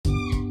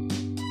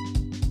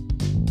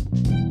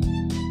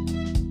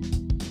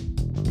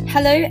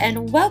Hello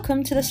and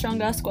welcome to the Strong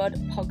Girl Squad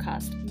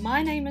podcast.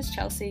 My name is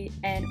Chelsea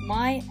and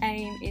my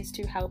aim is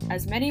to help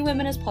as many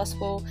women as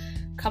possible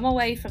come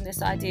away from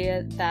this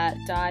idea that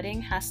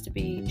dieting has to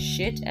be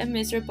shit and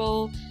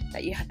miserable,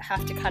 that you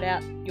have to cut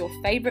out your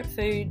favourite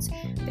foods,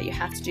 that you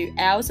have to do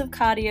hours of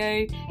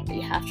cardio, that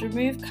you have to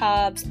remove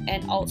carbs,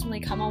 and ultimately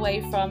come away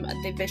from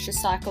the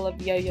vicious cycle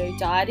of yo-yo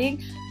dieting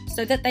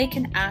so that they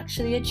can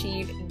actually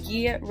achieve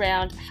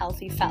year-round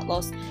healthy fat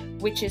loss,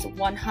 which is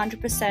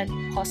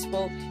 100%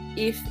 possible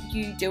if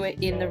you do it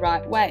in the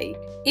right way.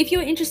 If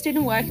you're interested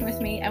in working with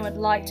me and would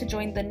like to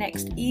join the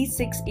next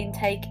E6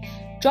 intake,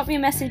 drop me a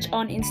message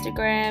on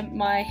Instagram.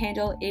 My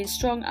handle is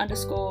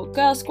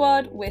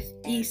strong_girl_squad with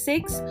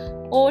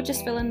E6, or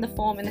just fill in the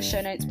form in the show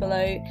notes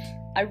below.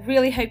 I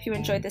really hope you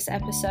enjoyed this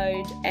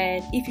episode,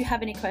 and if you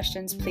have any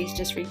questions, please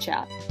just reach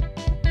out.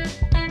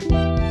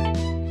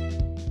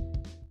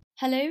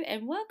 Hello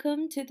and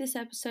welcome to this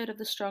episode of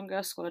the Strong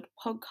Girl Squad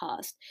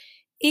podcast.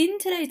 In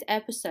today's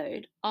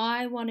episode,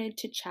 I wanted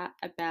to chat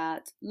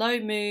about low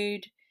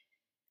mood,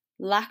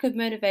 lack of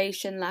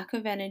motivation, lack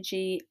of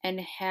energy,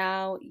 and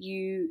how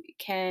you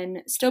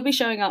can still be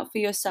showing up for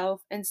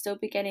yourself and still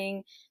be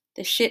getting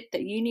the shit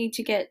that you need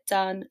to get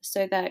done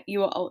so that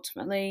you are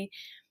ultimately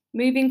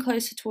moving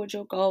closer towards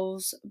your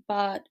goals,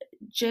 but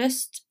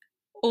just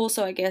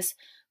also, I guess,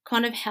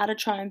 kind of how to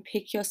try and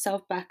pick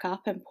yourself back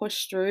up and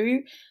push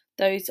through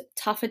those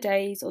tougher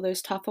days or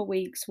those tougher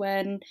weeks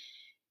when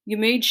your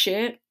mood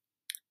shit,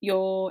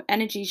 your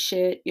energy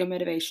shit, your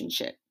motivation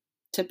shit,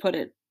 to put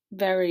it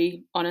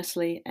very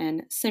honestly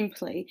and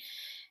simply.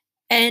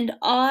 And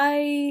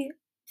I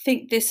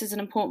think this is an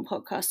important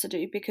podcast to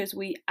do because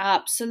we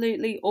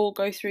absolutely all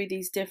go through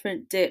these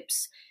different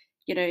dips,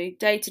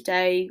 day to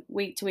day,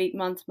 week to week,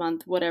 month to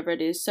month, whatever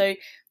it is. So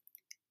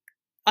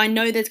I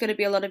know there's going to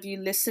be a lot of you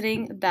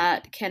listening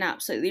that can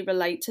absolutely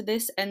relate to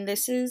this, and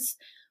this is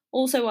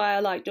also why I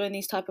like doing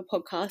these type of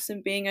podcasts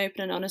and being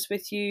open and honest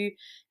with you,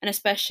 and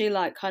especially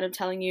like kind of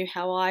telling you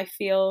how I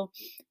feel,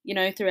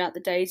 throughout the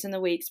days and the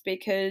weeks,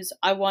 because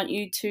I want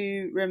you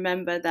to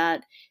remember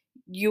that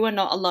you are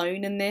not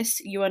alone in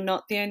this. You are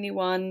not the only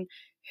one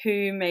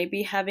who may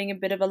be having a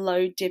bit of a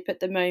low dip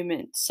at the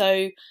moment.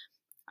 So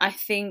I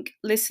think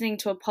listening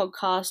to a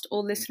podcast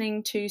or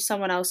listening to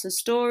someone else's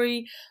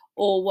story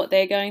or what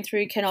they're going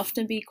through can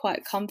often be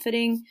quite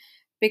comforting,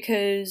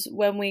 because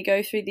when we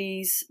go through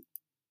these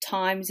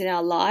times in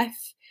our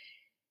life,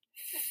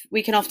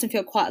 we can often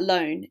feel quite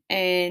alone.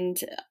 And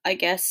I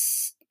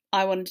guess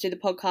I wanted to do the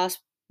podcast,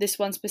 this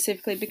one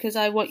specifically, because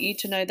I want you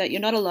to know that you're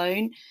not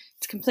alone.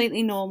 It's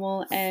completely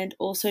normal, and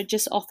also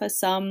just offer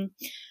some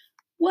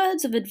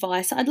words of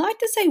advice. I'd like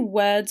to say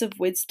words of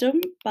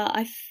wisdom, but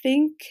I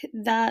think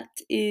that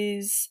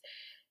is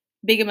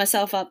bigging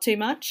myself up too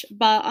much.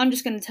 But I'm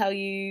just going to tell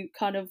you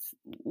kind of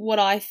what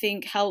I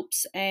think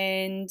helps,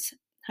 and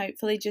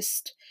hopefully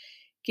just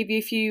give you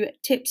a few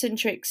tips and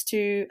tricks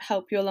to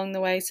help you along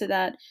the way, so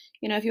that,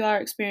 if you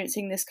are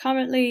experiencing this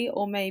currently,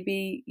 or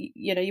maybe,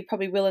 you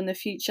probably will in the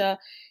future,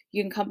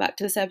 you can come back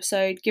to this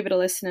episode, give it a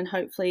listen, and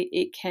hopefully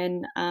it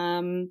can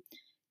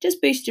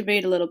just boost your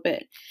mood a little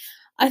bit.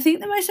 I think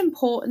the most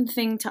important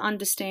thing to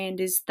understand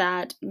is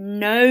that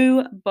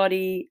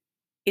nobody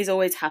is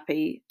always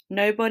happy.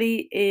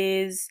 Nobody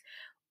is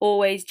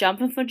always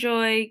jumping for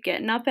joy,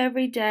 getting up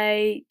every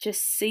day,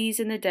 just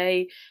seizing the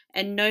day,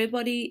 and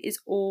nobody is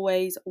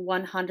always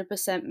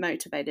 100%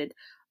 motivated.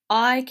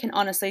 I can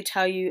honestly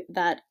tell you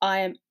that I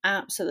am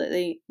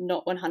absolutely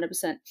not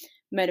 100%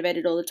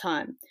 motivated all the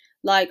time.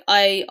 Like,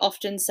 I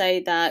often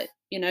say that,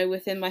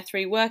 within my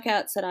 3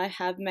 workouts that I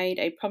have made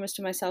a promise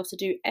to myself to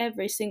do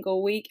every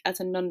single week as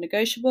a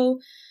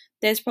non-negotiable,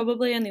 there's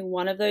probably only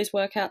one of those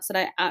workouts that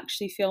I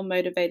actually feel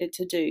motivated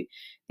to do.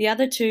 The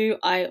other 2,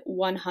 I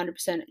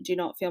 100% do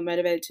not feel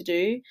motivated to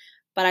do,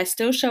 but I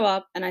still show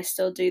up and I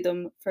still do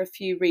them for a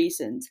few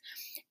reasons.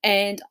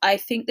 And I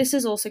think this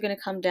is also going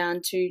to come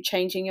down to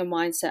changing your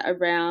mindset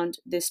around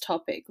this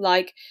topic.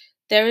 Like,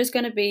 there is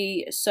going to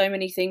be so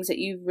many things that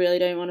you really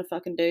don't want to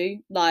fucking do.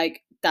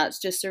 Like, that's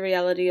just a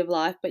reality of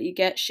life, but you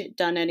get shit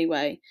done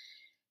anyway.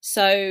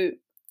 So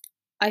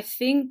I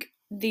think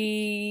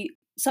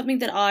something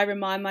that I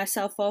remind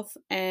myself of,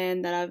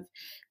 and that I've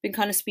been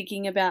kind of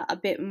speaking about a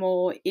bit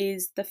more,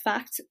 is the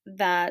fact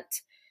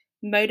that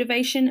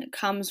motivation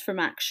comes from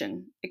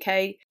action,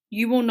 okay?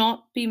 You will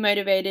not be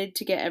motivated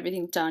to get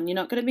everything done. You're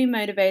not going to be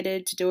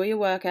motivated to do all your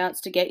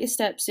workouts, to get your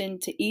steps in,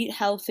 to eat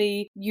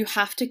healthy. You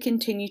have to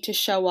continue to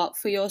show up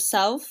for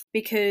yourself,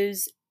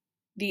 because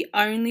the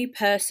only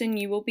person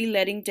you will be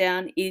letting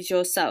down is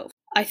yourself.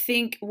 I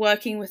think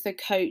working with a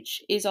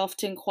coach is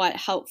often quite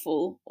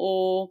helpful,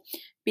 or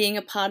being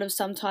a part of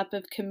some type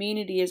of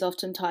community is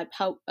often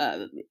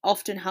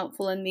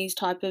helpful in these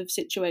type of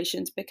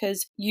situations,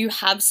 because you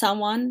have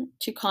someone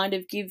to kind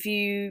of give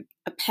you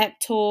a pep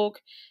talk,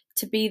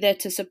 to be there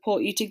to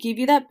support you, to give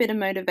you that bit of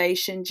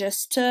motivation,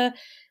 just to,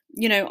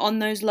 on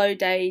those low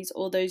days,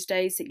 or those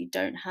days that you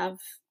don't have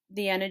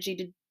the energy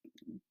to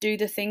do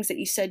the things that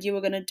you said you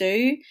were going to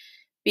do,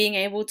 being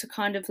able to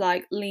kind of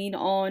like lean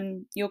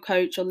on your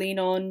coach or lean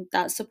on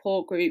that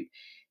support group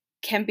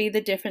can be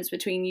the difference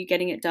between you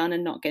getting it done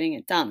and not getting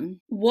it done.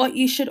 What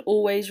you should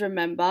always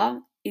remember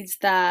is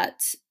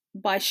that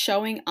by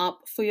showing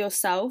up for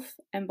yourself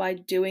and by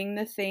doing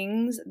the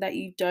things that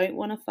you don't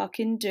want to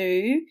fucking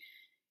do,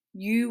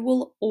 you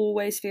will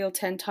always feel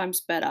 10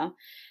 times better.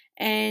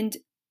 And,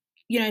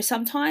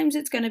 sometimes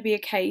it's going to be a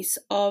case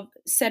of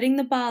setting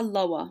the bar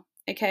lower,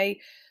 okay?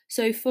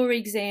 So, for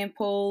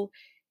example,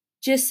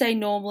 just say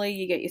normally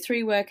you get your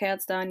 3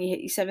 workouts done, you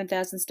hit your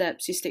 7,000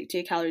 steps, you stick to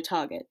your calorie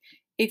target.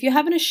 If you're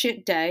having a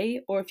shit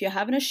day or if you're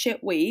having a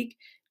shit week,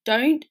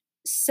 don't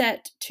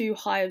set too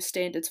high of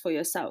standards for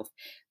yourself.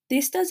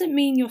 This doesn't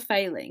mean you're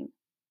failing.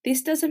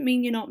 This doesn't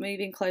mean you're not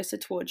moving closer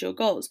towards your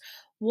goals.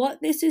 What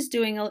this is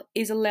doing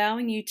is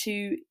allowing you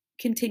to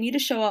continue to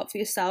show up for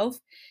yourself,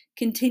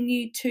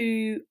 continue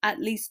to at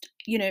least,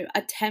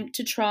 attempt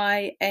to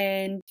try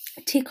and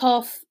tick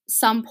off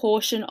some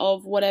portion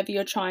of whatever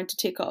you're trying to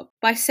tick off.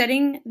 By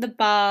setting the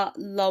bar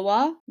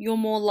lower, you're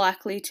more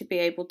likely to be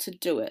able to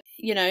do it.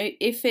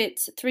 If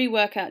it's 3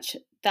 workouts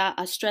that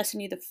are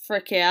stressing you the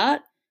frick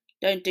out,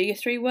 don't do your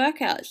 3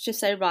 workouts. Just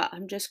say, right,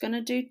 I'm just going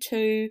to do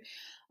 2.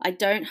 I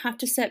don't have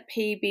to set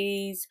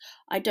PBs.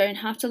 I don't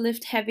have to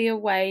lift heavier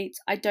weights.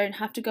 I don't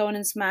have to go in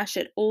and smash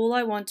it. All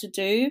I want to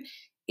do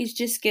is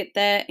just get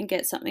there and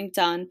get something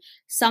done.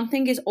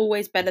 Something is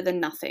always better than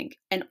nothing.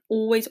 And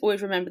always,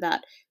 always remember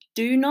that.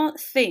 Do not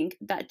think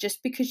that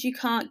just because you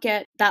can't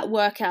get that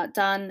workout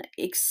done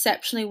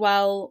exceptionally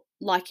well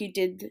like you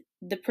did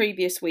the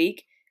previous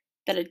week,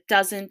 that it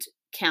doesn't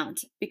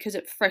count, because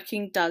it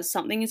freaking does.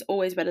 Something is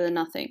always better than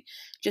nothing.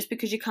 Just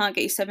because you can't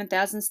get your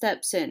 7,000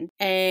 steps in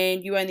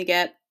and you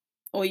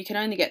can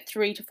only get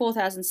 3 to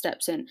 4,000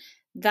 steps in,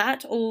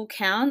 that all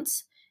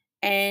counts.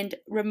 And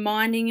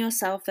reminding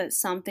yourself that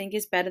something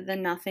is better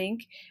than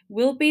nothing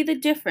will be the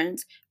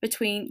difference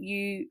between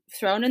you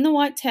throwing in the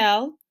white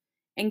towel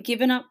and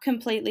giving up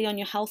completely on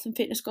your health and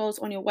fitness goals,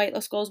 on your weight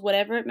loss goals,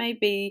 whatever it may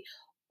be,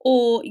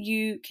 or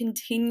you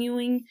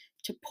continuing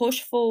to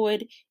push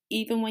forward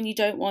even when you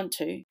don't want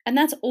to. And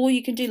that's all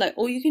you can do. Like,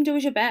 all you can do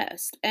is your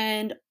best.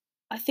 And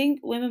I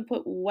think women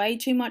put way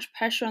too much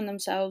pressure on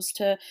themselves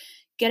to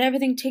get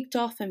everything ticked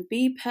off and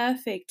be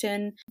perfect.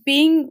 And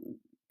being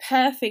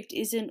perfect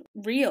isn't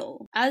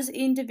real. As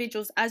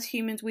individuals, as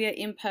humans, we are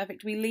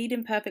imperfect. We lead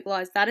imperfect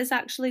lives. That is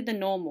actually the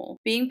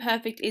normal. Being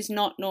perfect is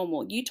not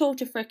normal. You talk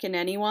to frickin'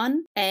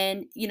 anyone,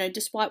 and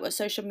despite what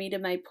social media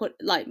may put,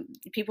 like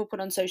people put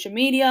on social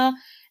media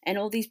and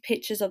all these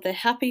pictures of their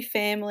happy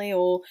family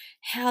or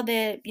how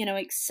they're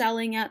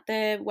excelling at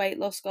their weight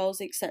loss goals,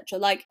 etc.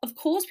 Like, of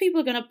course people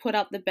are going to put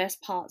up the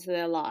best parts of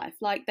their life.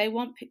 Like, they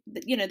want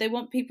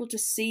people to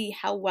see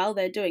how well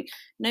they're doing.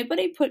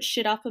 Nobody puts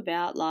shit up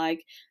about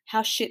like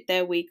how shit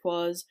their week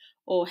was,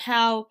 or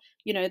how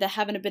they're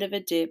having a bit of a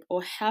dip,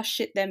 or how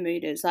shit their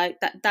mood is. Like,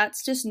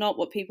 that's just not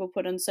what people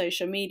put on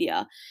social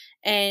media.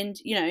 And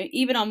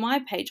even on my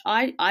page,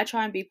 I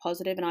try and be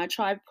positive, and I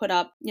try to put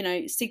up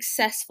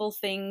successful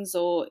things,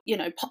 or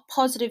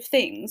positive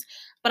things,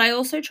 but I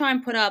also try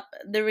and put up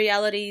the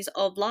realities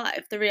of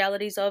life, the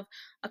realities of,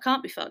 I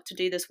can't be fucked to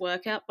do this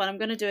workout, but I'm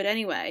going to do it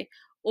anyway.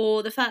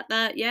 Or the fact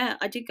that, yeah,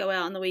 I did go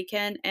out on the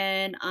weekend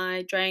and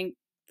I drank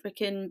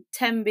freaking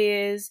 10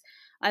 beers.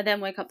 I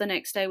then woke up the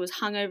next day, was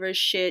hungover as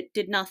shit,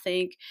 did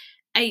nothing,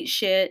 ate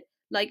shit.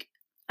 Like,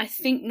 I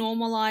think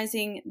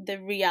normalizing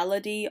the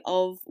reality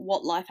of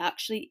what life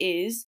actually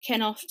is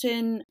can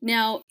often...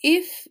 Now,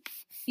 if,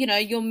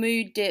 your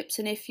mood dips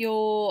and if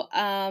you're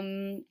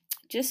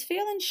just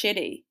feeling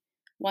shitty,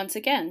 once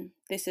again,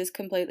 this is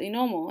completely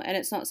normal, and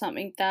it's not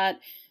something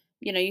that,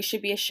 you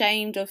should be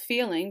ashamed of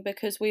feeling,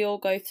 because we all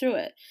go through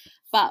it.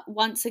 But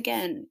once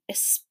again,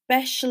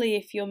 especially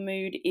if your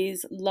mood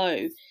is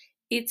low,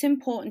 it's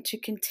important to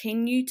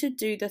continue to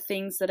do the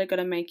things that are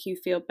going to make you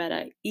feel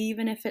better,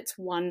 even if it's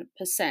 1%.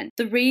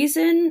 The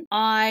reason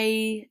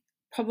I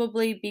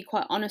probably be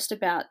quite honest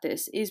about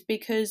this is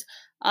because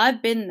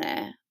I've been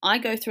there. I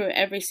go through it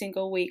every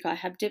single week. I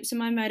have dips in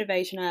my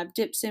motivation, I have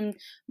dips in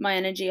my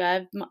energy, I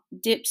have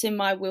dips in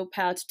my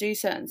willpower to do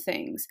certain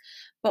things.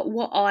 But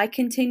what I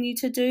continue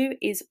to do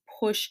is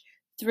push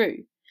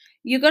through.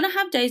 You're going to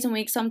have days and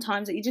weeks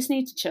sometimes that you just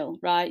need to chill,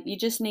 right? You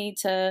just need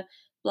to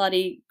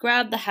bloody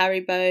grab the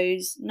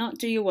Haribos, not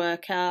do your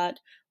workout,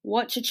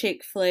 watch a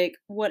chick flick,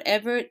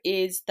 whatever it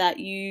is that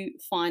you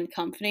find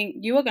comforting.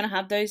 You are going to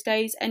have those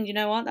days, and you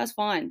know what? That's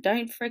fine.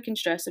 Don't freaking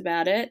stress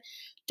about it.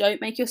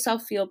 Don't make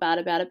yourself feel bad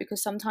about it,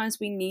 because sometimes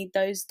we need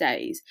those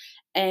days,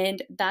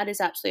 and that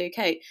is absolutely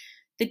okay.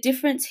 The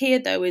difference here,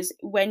 though, is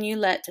when you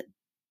let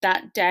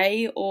that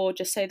day, or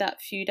just say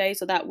that few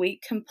days or that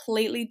week,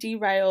 completely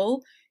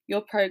derail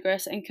your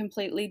progress and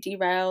completely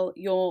derail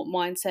your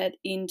mindset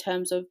in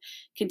terms of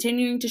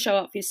continuing to show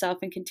up for yourself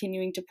and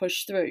continuing to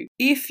push through.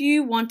 If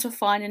you want to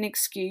find an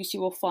excuse,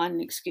 you will find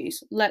an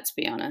excuse. Let's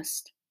be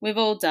honest. We've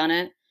all done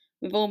it.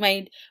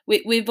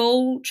 We've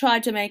all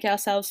tried to make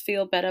ourselves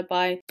feel better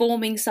by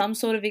forming some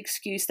sort of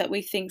excuse that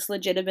we think's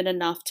legitimate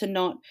enough to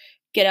not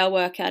get our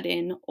workout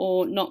in,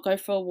 or not go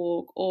for a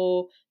walk,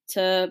 or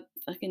to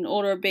I can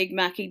order a big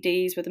Mackie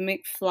D's with a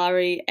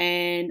McFlurry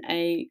and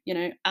a,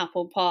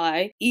 apple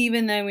pie,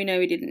 even though we know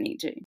we didn't need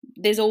to.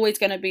 There's always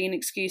going to be an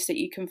excuse that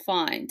you can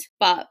find.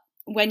 But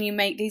when you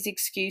make these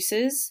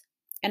excuses,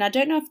 and I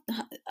don't know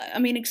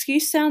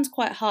excuse sounds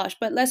quite harsh,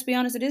 but let's be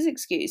honest, it is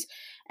excuse.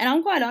 And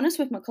I'm quite honest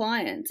with my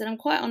clients, and I'm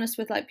quite honest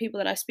with like people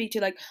that I speak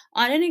to. Like,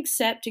 I don't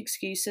accept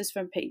excuses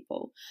from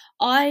people.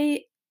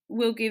 I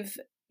will give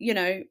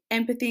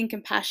empathy and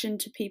compassion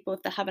to people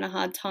if they're having a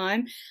hard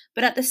time.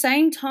 But at the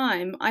same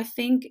time, I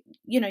think,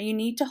 you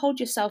need to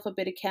hold yourself a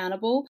bit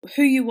accountable,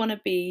 who you want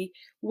to be,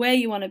 where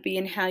you want to be,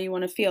 and how you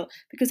want to feel.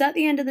 Because at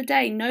the end of the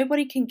day,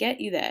 nobody can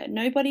get you there.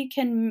 Nobody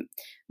can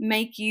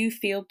make you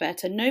feel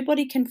better.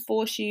 Nobody can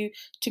force you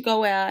to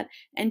go out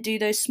and do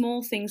those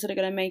small things that are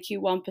going to make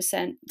you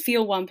 1%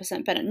 feel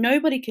 1% better.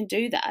 Nobody can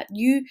do that.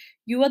 You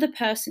are the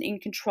person in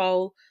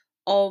control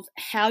of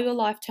how your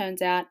life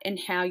turns out and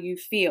how you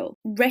feel.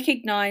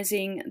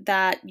 Recognizing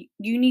that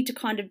you need to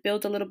kind of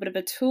build a little bit of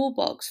a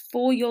toolbox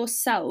for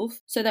yourself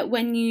so that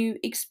when you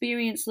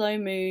experience low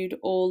mood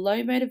or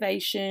low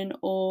motivation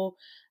or,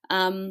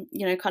 kind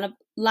of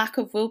lack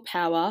of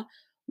willpower,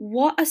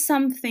 what are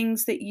some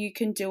things that you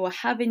can do or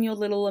have in your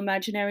little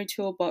imaginary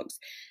toolbox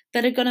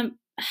that are going to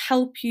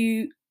help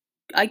you,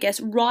 I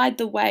guess, ride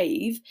the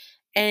wave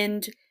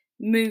and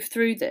move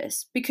through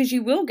this? Because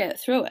you will get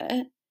through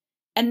it.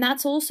 And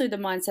that's also the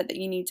mindset that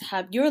you need to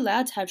have. You're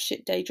allowed to have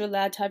shit days, you're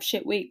allowed to have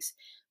shit weeks,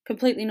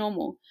 completely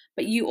normal.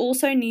 But you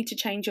also need to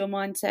change your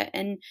mindset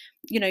and,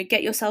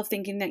 get yourself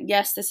thinking that,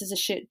 yes, this is a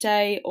shit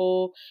day,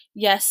 or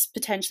yes,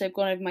 potentially I've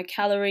gone over my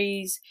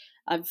calories,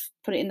 I've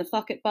put it in the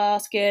fuck it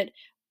basket,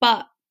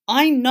 but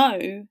I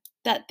know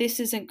that this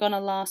isn't going to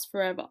last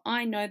forever.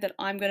 I know that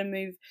I'm going to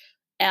move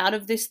out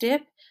of this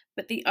dip.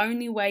 But the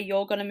only way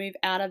you're going to move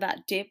out of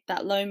that dip,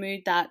 that low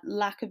mood, that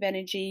lack of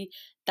energy,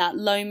 that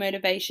low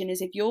motivation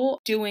is if you're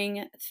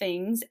doing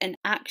things and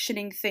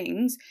actioning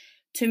things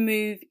to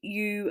move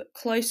you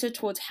closer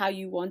towards how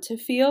you want to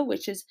feel,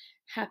 which is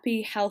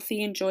happy,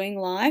 healthy, enjoying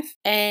life,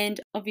 and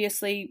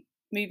obviously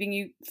moving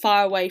you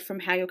far away from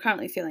how you're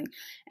currently feeling.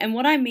 And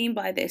what I mean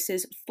by this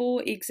is,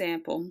 for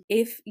example,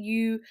 if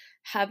you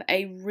have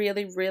a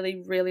really,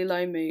 really, really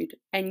low mood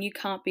and you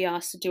can't be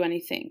asked to do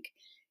anything,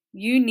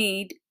 you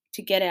need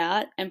to get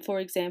out and,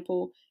 for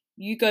example,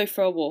 you go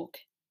for a walk.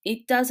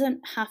 It doesn't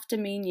have to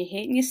mean you're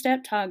hitting your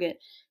step target.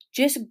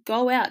 Just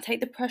go out,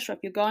 take the pressure off.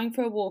 You're going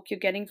for a walk,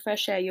 you're getting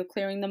fresh air, you're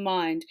clearing the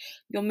mind,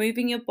 you're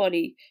moving your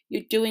body,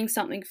 you're doing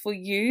something for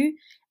you,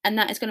 and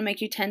that is going to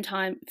make you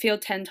feel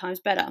 10 times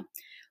better.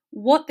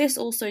 What this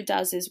also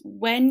does is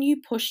when you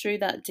push through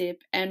that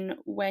dip and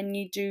when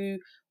you do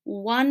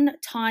one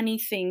tiny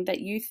thing that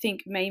you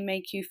think may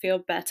make you feel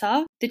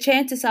better, the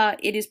chances are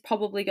it is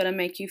probably going to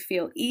make you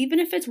feel, even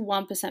if it's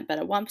 1%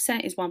 better.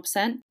 1% is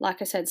 1%.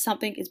 Like I said,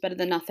 something is better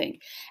than nothing.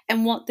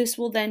 And what this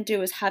will then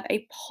do is have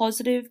a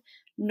positive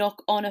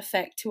knock-on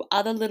effect to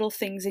other little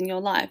things in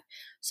your life.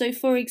 So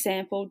for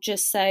example,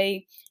 just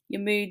say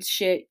your mood's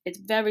shit, it's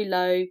very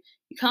low,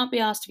 you can't be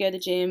asked to go to the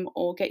gym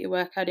or get your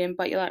workout in,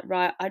 but you're like,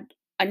 right,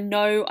 I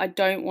know I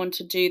don't want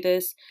to do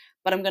this,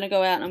 but I'm going to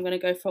go out and I'm going to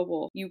go for a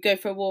walk. You go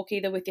for a walk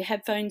either with your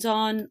headphones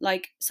on,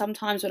 like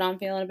sometimes when I'm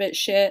feeling a bit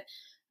shit,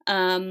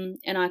 and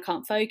I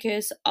can't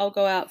focus, I'll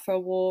go out for a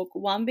walk.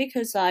 One,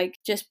 because like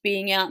just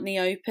being out in the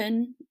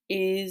open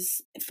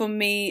is, for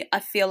me, I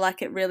feel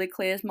like it really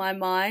clears my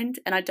mind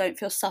and I don't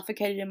feel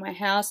suffocated in my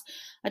house.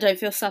 I don't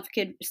feel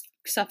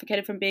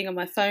suffocated from being on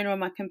my phone or on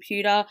my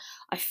computer.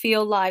 I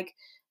feel like,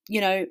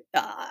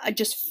 I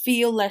just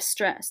feel less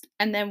stressed.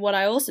 And then what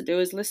I also do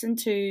is listen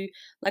to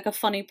like a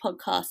funny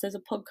podcast. There's a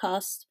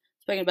podcast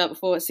spoken about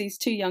before. It's these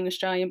two young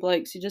Australian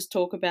blokes who just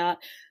talk about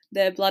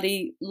their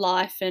bloody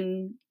life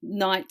and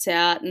nights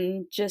out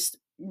and just,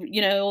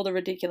 all the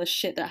ridiculous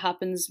shit that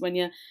happens when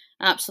you're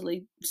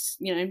absolutely,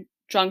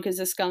 drunk as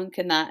a skunk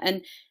and that.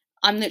 And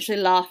I'm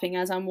literally laughing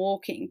as I'm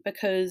walking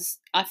because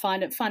I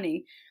find it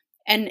funny.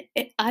 And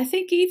I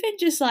think even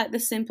just like the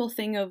simple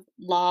thing of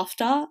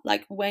laughter,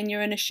 like when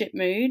you're in a shit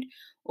mood,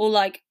 or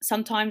like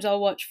sometimes I'll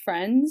watch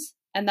Friends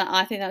and that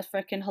I think that's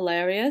freaking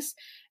hilarious.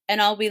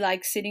 And I'll be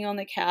like sitting on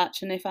the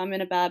couch, and if I'm in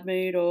a bad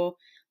mood or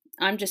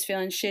I'm just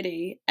feeling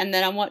shitty, and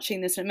then I'm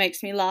watching this and it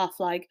makes me laugh.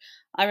 Like,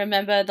 I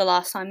remember the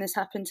last time this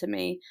happened to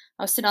me,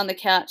 I was sitting on the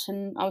couch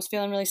and I was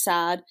feeling really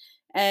sad,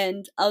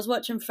 and I was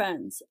watching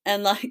Friends,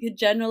 and like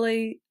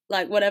generally,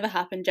 like whatever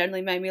happened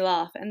generally made me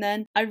laugh. And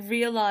then I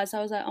realized,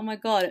 I was like, oh my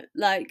god,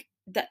 like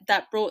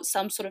that brought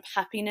some sort of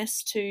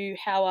happiness to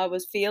how I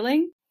was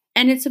feeling.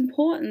 And it's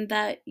important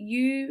that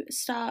you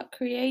start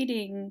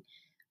creating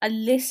a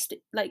list,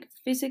 like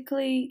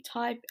physically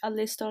type a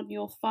list on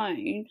your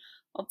phone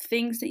of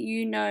things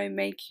that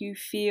make you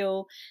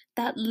feel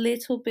that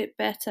little bit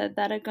better,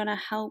 that are going to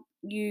help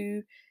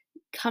you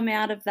come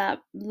out of that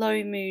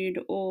low mood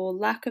or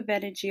lack of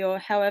energy or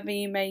however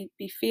you may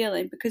be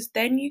feeling, because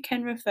then you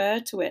can refer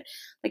to it.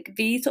 Like,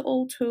 these are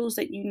all tools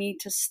that you need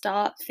to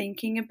start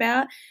thinking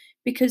about,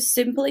 because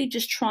simply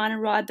just trying to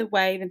ride the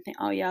wave and think,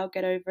 oh yeah, I'll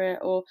get over it,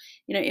 or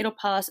it'll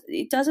pass,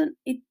 it doesn't,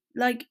 it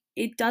like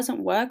it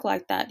doesn't work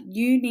like that.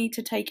 You need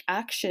to take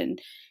action.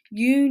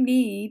 You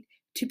need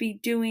to be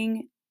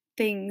doing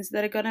things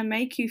that are going to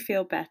make you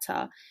feel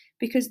better,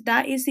 because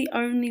that is the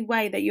only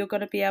way that you're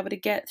going to be able to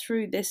get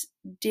through this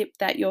dip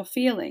that you're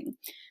feeling.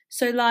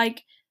 So,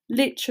 like,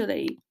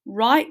 literally,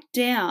 write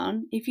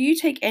down, if you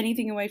take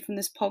anything away from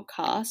this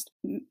podcast,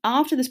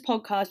 after this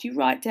podcast, you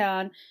write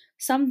down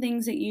some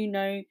things that you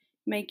know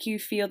make you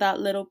feel that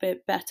little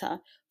bit better.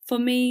 For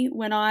me,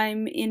 when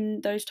I'm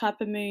in those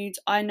type of moods,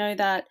 I know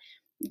that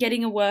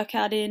getting a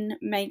workout in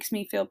makes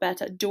me feel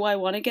better. Do I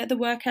want to get the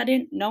workout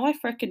in? No, I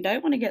freaking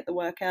don't want to get the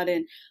workout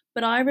in.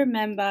 But I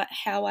remember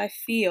how I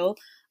feel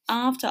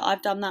after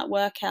I've done that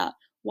workout.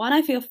 One,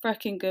 I feel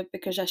freaking good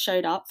because I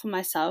showed up for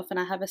myself and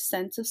I have a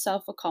sense of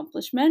self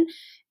accomplishment.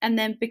 And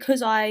then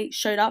because I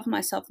showed up for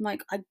myself, I'm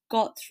like, I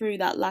got through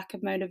that lack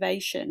of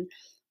motivation.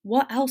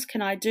 What else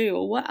can I do,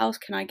 or what else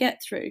can I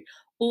get through?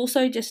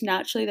 Also, just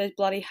naturally, those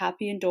bloody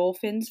happy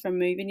endorphins from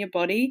moving your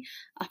body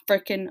are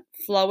freaking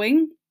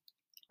flowing.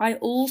 I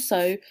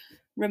also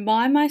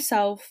remind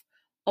myself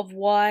of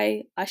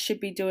why I should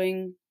be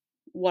doing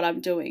what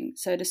I'm doing,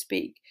 so to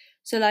speak.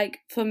 So, like,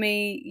 for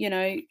me,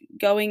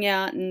 going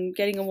out and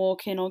getting a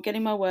walk in or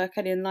getting my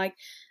workout in, like,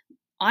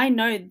 I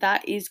know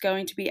that is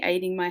going to be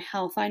aiding my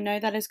health. I know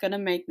that is going to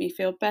make me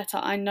feel better.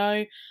 I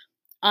know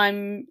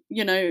I'm,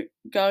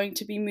 going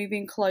to be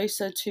moving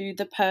closer to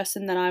the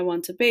person that I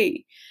want to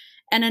be.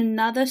 And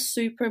another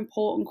super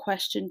important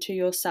question to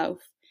yourself,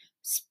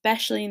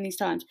 especially in these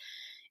times,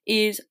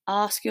 is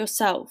ask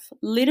yourself,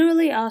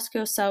 literally ask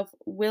yourself,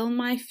 will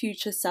my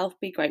future self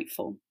be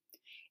grateful?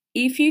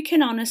 If you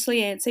can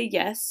honestly answer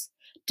yes,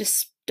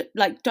 just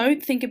like,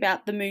 don't think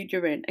about the mood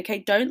you're in, okay?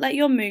 Don't let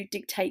your mood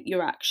dictate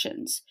your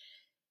actions.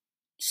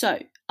 So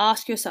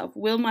ask yourself,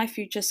 will my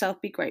future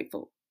self be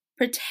grateful?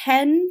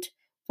 Pretend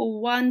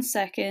for 1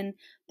 second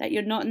that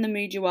you're not in the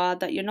mood you are,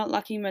 that you're not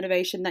lacking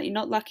motivation, that you're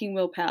not lacking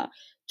willpower.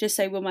 Just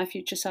say, will my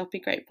future self be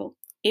grateful?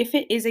 If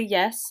it is a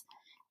yes,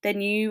 then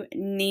you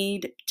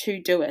need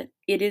to do it.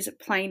 It is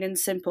plain and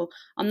simple.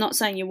 I'm not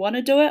saying you want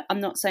to do it.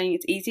 I'm not saying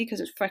it's easy, because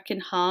it's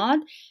freaking hard.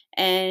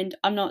 And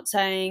I'm not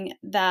saying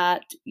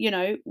that,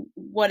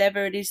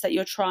 whatever it is that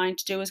you're trying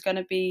to do is going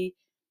to be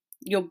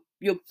your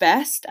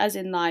best, as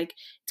in, like,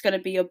 it's going to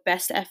be your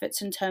best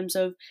efforts in terms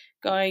of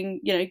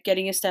going,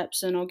 getting your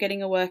steps in or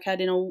getting a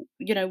workout in, or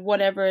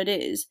whatever it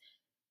is.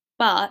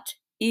 But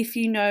if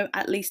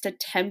at least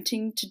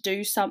attempting to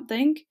do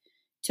something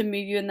to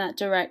move you in that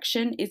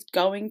direction is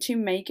going to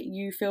make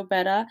you feel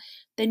better,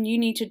 then you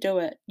need to do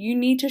it. You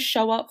need to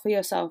show up for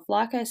yourself.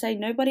 Like I say,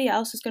 nobody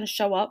else is going to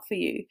show up for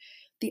you.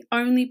 The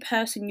only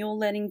person you're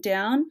letting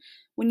down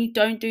when you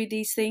don't do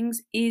these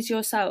things is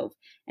yourself.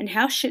 And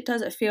how shit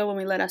does it feel when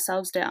we let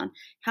ourselves down?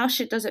 How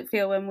shit does it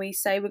feel when we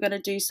say we're going to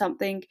do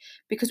something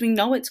because we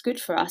know it's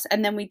good for us,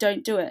 and then we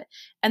don't do it?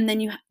 And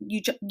then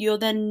you're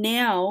then,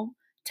 now,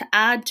 to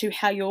add to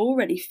how you're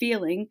already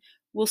feeling,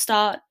 will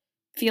start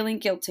feeling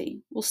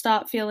guilty. Will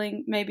start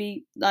feeling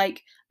maybe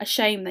like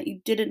ashamed that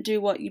you didn't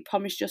do what you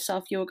promised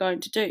yourself you were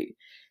going to do.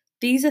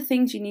 These are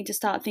things you need to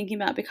start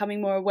thinking about,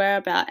 becoming more aware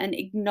about, and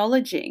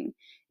acknowledging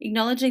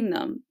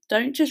them.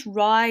 Don't just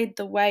ride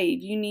the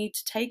wave. You need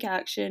to take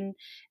action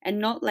and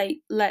not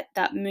let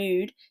that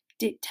mood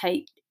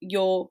dictate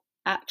your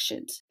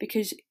actions,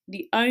 because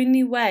the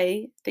only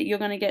way that you're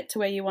going to get to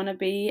where you want to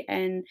be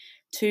and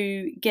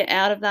to get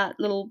out of that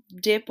little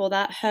dip or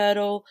that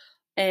hurdle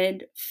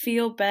and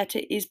feel better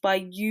is by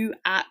you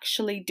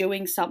actually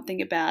doing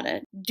something about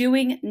it.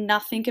 Doing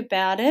nothing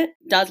about it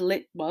as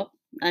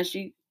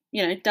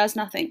does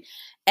nothing.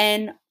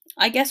 And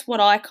I guess what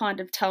I kind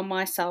of tell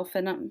myself,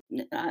 and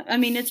I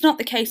mean, it's not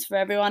the case for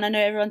everyone. I know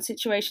everyone's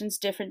situation's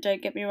different,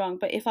 don't get me wrong.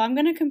 But if I'm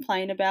going to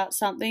complain about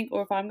something,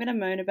 or if I'm going to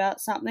moan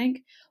about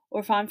something, or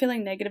if I'm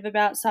feeling negative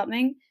about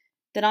something,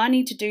 then I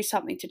need to do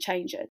something to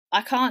change it.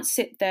 I can't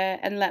sit there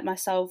and let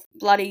myself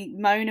bloody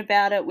moan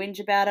about it, whinge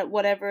about it,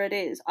 whatever it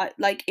is.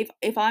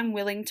 If I'm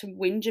willing to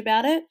whinge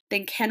about it,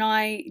 then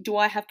do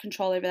I have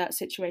control over that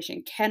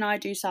situation? Can I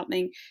do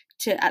something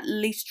to at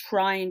least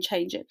try and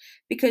change it?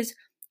 Because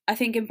I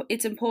think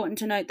it's important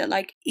to note that,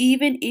 like,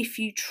 even if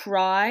you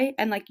try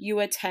and, like, you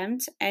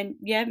attempt, and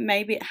yeah,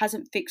 maybe it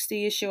hasn't fixed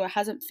the issue or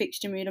hasn't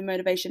fixed your mood or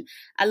motivation,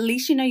 at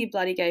least you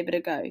bloody gave it a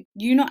go.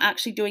 You not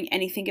actually doing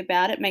anything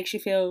about it makes you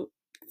feel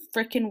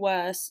freaking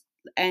worse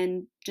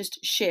and just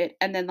shit.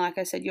 And then, like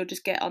I said, you'll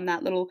just get on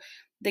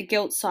the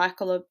guilt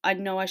cycle of, I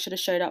know I should have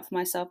showed up for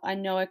myself. I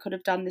know I could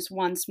have done this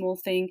one small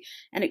thing,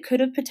 and it could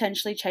have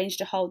potentially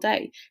changed a whole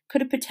day,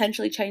 could have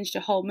potentially changed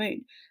your whole mood,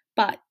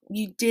 but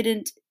you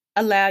didn't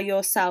allow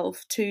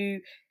yourself to,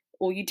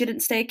 or you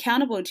didn't stay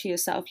accountable to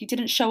yourself. You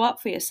didn't show up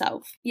for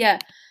yourself. Yeah,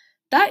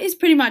 that is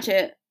pretty much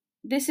it.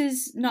 This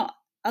is not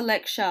a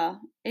lecture.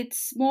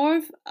 It's more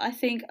of, I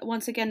think,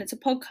 once again, it's a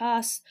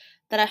podcast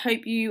that I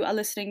hope you are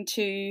listening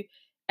to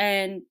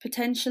and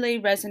potentially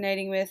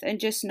resonating with, and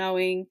just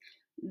knowing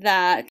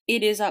that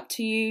it is up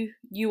to you.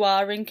 You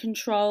are in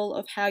control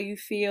of how you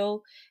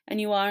feel,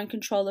 and you are in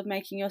control of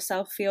making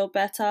yourself feel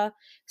better.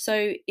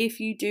 So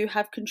if you do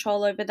have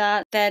control over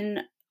that,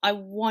 then I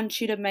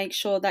want you to make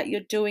sure that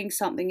you're doing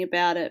something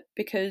about it,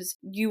 because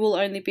you will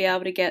only be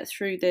able to get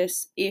through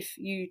this if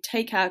you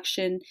take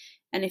action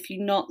and if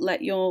you not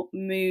let your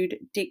mood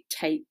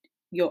dictate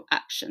your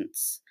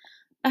actions.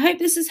 I hope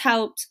this has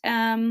helped.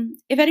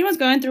 If anyone's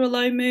going through a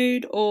low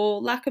mood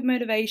or lack of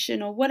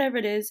motivation or whatever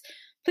it is,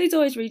 please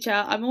always reach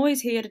out. I'm always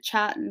here to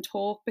chat and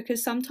talk,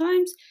 because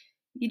sometimes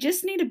you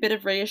just need a bit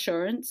of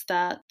reassurance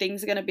that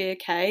things are going to be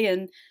okay,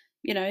 and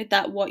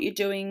that what you're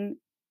doing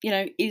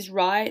is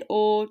right,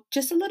 or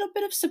just a little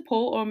bit of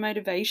support or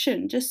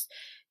motivation. Just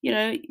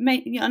I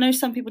know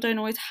some people don't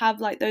always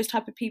have like those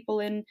type of people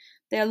in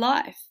their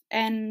life,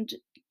 and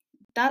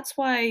that's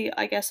why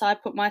I guess I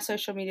put my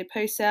social media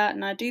posts out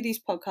and I do these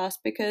podcasts,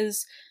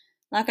 because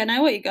like I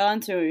know what you're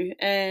going through,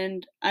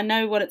 and I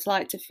know what it's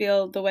like to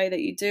feel the way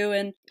that you do,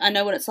 and I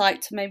know what it's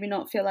like to maybe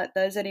not feel like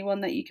there's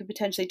anyone that you could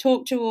potentially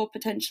talk to or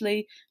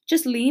potentially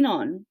just lean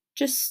on,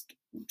 just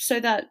so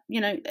that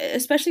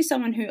especially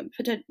someone who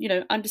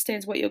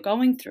understands what you're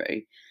going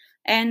through.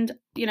 And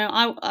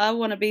I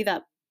want to be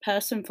that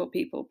person for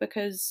people,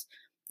 because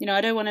I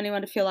don't want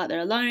anyone to feel like they're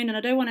alone, and I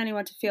don't want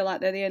anyone to feel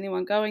like they're the only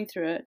one going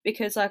through it,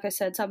 because like I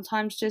said,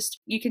 sometimes just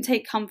you can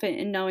take comfort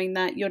in knowing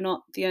that you're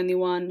not the only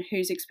one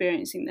who's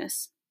experiencing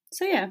this.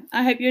 So yeah,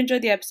 I hope you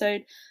enjoyed the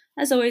episode.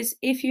 As always,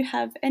 if you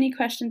have any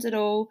questions at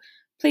all,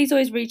 please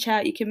always reach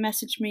out. You can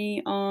message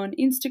me on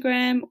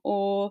Instagram,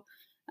 or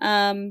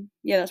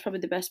yeah, that's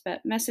probably the best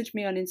bet. Message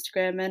me on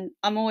Instagram, and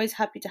I'm always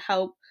happy to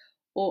help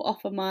or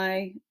offer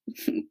my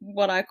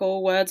what I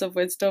call words of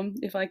wisdom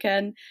if I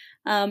can.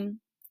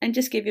 And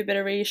just give you a bit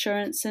of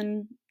reassurance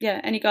and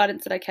any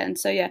guidance that I can.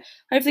 So yeah,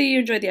 hopefully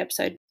you enjoyed the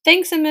episode.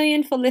 Thanks a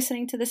million for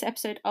listening to this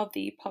episode of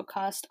the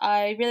podcast.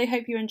 I really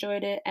hope you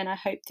enjoyed it, and I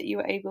hope that you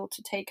were able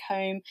to take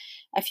home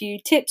a few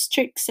tips,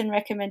 tricks, and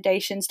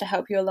recommendations to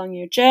help you along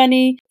your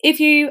journey. If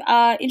you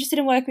are interested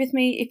in working with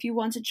me, if you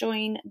want to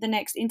join the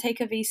next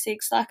intake of E6,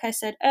 like I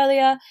said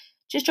earlier,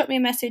 just drop me a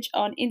message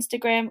on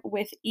Instagram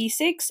with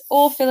E6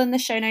 or fill in the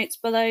show notes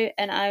below,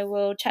 and I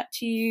will chat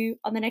to you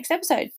on the next episode.